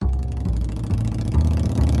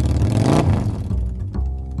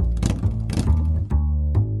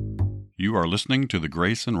You are listening to the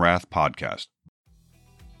Grace and Wrath podcast.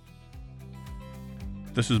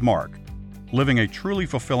 This is Mark. Living a truly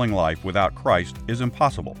fulfilling life without Christ is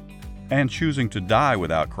impossible, and choosing to die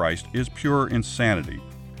without Christ is pure insanity.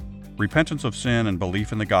 Repentance of sin and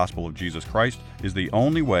belief in the gospel of Jesus Christ is the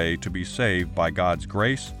only way to be saved by God's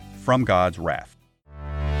grace from God's wrath.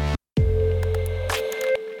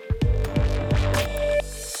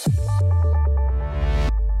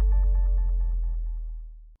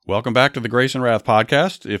 Welcome back to the Grace and Wrath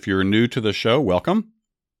podcast. If you're new to the show, welcome.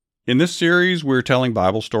 In this series, we're telling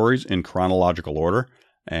Bible stories in chronological order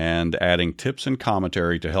and adding tips and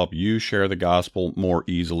commentary to help you share the gospel more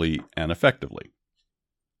easily and effectively.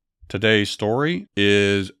 Today's story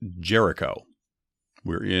is Jericho.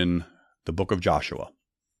 We're in the book of Joshua.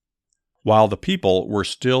 While the people were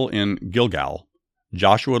still in Gilgal,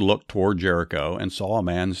 Joshua looked toward Jericho and saw a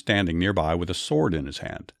man standing nearby with a sword in his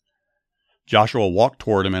hand. Joshua walked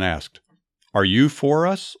toward him and asked, "Are you for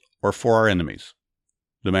us or for our enemies?"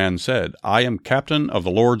 The man said, "I am captain of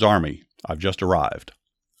the Lord's army. I've just arrived."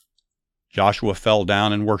 Joshua fell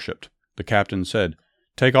down and worshipped. The captain said,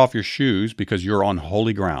 "Take off your shoes because you're on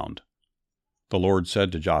holy ground." The Lord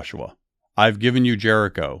said to Joshua, "I've given you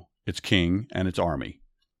Jericho, its king, and its army."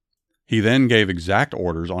 He then gave exact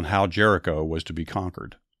orders on how Jericho was to be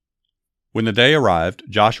conquered. When the day arrived,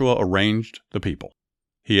 Joshua arranged the people.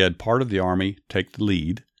 He had part of the army take the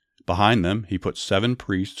lead. Behind them, he put 7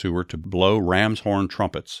 priests who were to blow ram's horn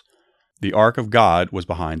trumpets. The Ark of God was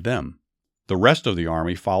behind them. The rest of the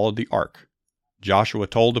army followed the ark. Joshua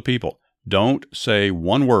told the people, "Don't say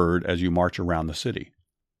one word as you march around the city."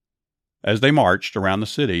 As they marched around the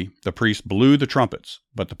city, the priests blew the trumpets,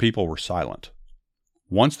 but the people were silent.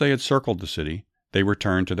 Once they had circled the city, they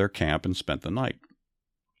returned to their camp and spent the night.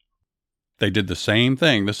 They did the same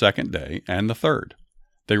thing the second day and the third.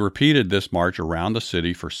 They repeated this march around the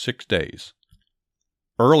city for 6 days.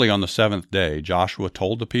 Early on the 7th day, Joshua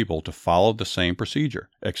told the people to follow the same procedure,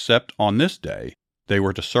 except on this day, they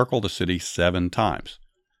were to circle the city 7 times.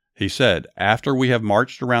 He said, "After we have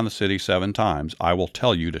marched around the city 7 times, I will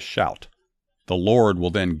tell you to shout. The Lord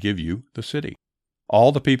will then give you the city.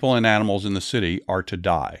 All the people and animals in the city are to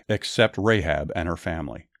die, except Rahab and her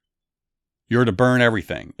family. You're to burn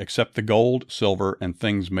everything, except the gold, silver, and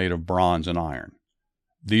things made of bronze and iron.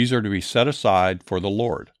 These are to be set aside for the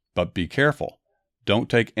Lord, but be careful. Don't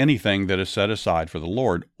take anything that is set aside for the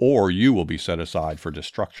Lord, or you will be set aside for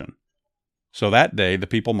destruction." So that day the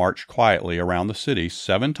people marched quietly around the city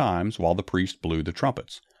 7 times while the priest blew the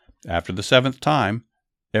trumpets. After the 7th time,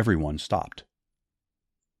 everyone stopped.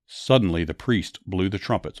 Suddenly the priest blew the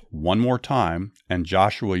trumpets one more time, and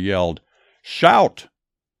Joshua yelled, "Shout!"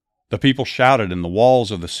 The people shouted, and the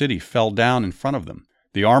walls of the city fell down in front of them.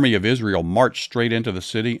 The army of Israel marched straight into the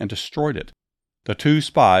city and destroyed it. The 2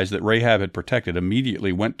 spies that Rahab had protected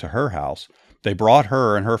immediately went to her house. They brought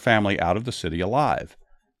her and her family out of the city alive.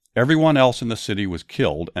 Everyone else in the city was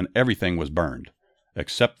killed, and everything was burned,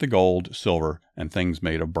 except the gold, silver, and things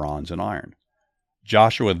made of bronze and iron.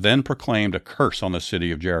 Joshua then proclaimed a curse on the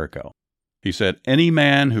city of Jericho. He said, "Any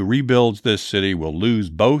man who rebuilds this city will lose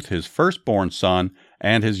both his firstborn son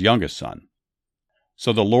and his youngest son."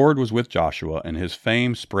 So the Lord was with Joshua, and his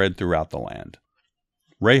fame spread throughout the land.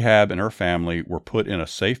 Rahab and her family were put in a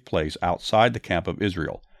safe place outside the camp of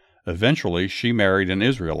Israel. Eventually, she married an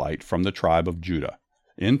Israelite from the tribe of Judah.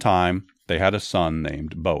 In time, they had a son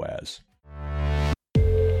named Boaz.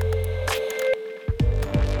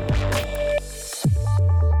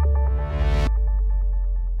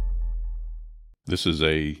 This is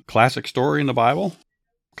a classic story in the Bible,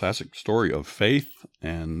 classic story of faith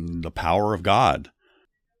and the power of God.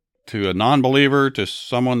 To a non-believer, to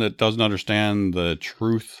someone that doesn't understand the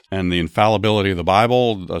truth and the infallibility of the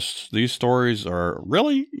Bible, these stories are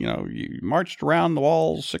really, you marched around the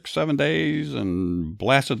walls 6-7 days and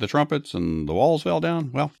blasted the trumpets and the walls fell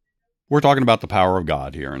down. Well, we're talking about the power of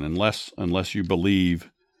God here, and unless you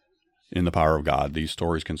believe in the power of God, these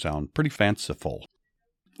stories can sound pretty fanciful.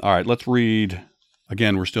 All right, let's read.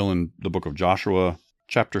 Again, we're still in the book of Joshua,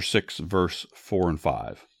 chapter 6, verse 4 and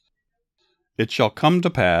 5. "It shall come to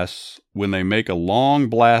pass, when they make a long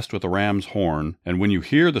blast with the ram's horn, and when you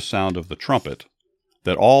hear the sound of the trumpet,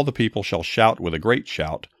 that all the people shall shout with a great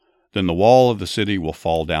shout. Then the wall of the city will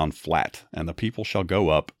fall down flat, and the people shall go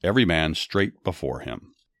up, every man straight before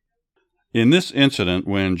him." In this incident,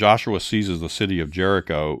 when Joshua seizes the city of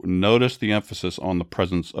Jericho, notice the emphasis on the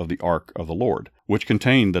presence of the Ark of the Lord, which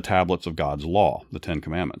contained the tablets of God's law, the 10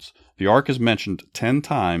 Commandments. The Ark is mentioned 10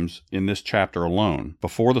 times in this chapter alone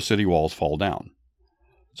before the city walls fall down.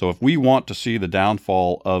 So if we want to see the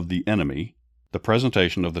downfall of the enemy, The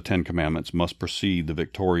presentation of the Ten Commandments must precede the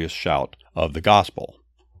victorious shout of the gospel.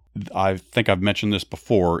 I think I've mentioned this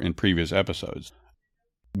before in previous episodes.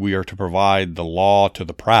 We are to provide the law to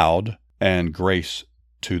the proud and grace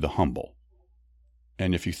to the humble.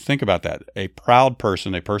 And if you think about that, a proud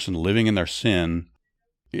person, a person living in their sin,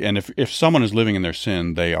 and if someone is living in their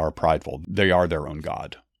sin, they are prideful. They are their own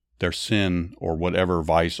God. Their sin or whatever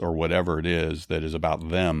vice or whatever it is that is about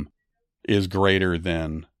them is greater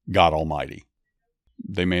than God Almighty.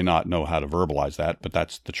 They may not know how to verbalize that, but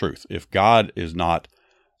that's the truth. If God is not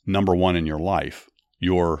number one in your life,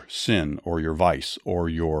 your sin or your vice or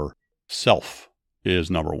your self is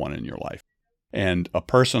number one in your life. And a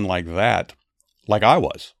person like that, like I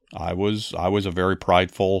was a very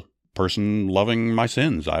prideful person loving my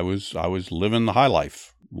sins. I was living the high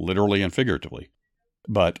life, literally and figuratively.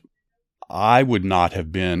 But I would not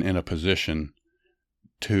have been in a position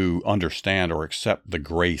to understand or accept the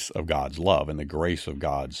grace of God's love and the grace of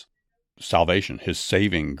God's salvation, His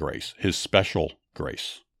saving grace, His special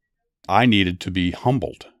grace. I needed to be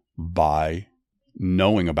humbled by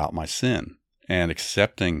knowing about my sin and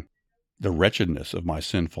accepting the wretchedness of my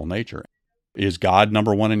sinful nature. Is God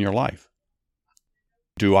number one in your life?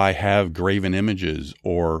 Do I have graven images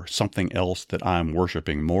or something else that I'm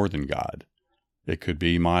worshiping more than God? It could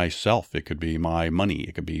be myself. It could be my money.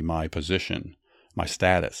 It could be my position, my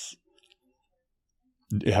status.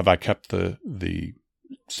 Have I kept the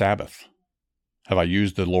Sabbath? Have I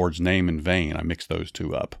used the Lord's name in vain? I mix those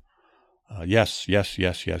two up. Yes.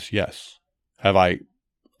 Have I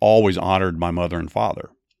always honored my mother and father?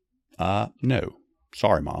 No.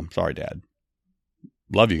 Sorry, Mom. Sorry, Dad.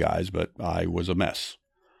 Love you guys, but I was a mess.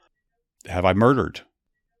 Have I murdered?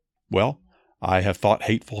 Well, I have thought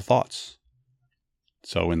hateful thoughts.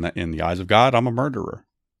 So in the eyes of God, I'm a murderer.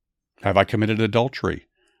 Have I committed adultery?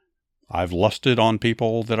 I've lusted on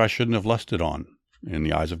people that I shouldn't have lusted on. In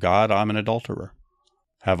the eyes of God, I'm an adulterer.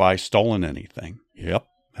 Have I stolen anything? Yep.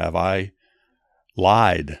 Have I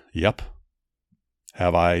lied? Yep.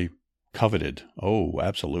 Have I coveted? Oh,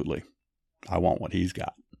 absolutely. I want what he's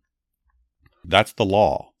got. That's the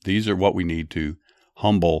law. These are what we need to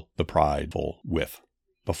humble the prideful with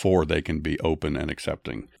before they can be open and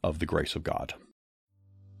accepting of the grace of God.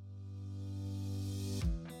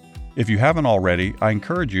 If you haven't already, I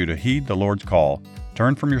encourage you to heed the Lord's call,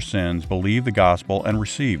 turn from your sins, believe the gospel, and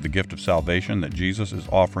receive the gift of salvation that Jesus is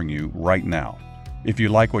offering you right now. If you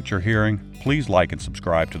like what you're hearing, please like and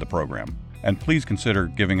subscribe to the program, and please consider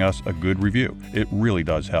giving us a good review. It really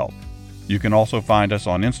does help. You can also find us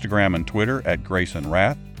on Instagram and Twitter at Grace and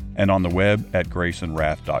Wrath, and on the web at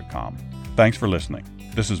graceandwrath.com. Thanks for listening.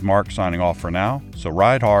 This is Mark signing off for now, so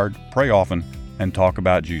ride hard, pray often, and talk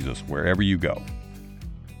about Jesus wherever you go.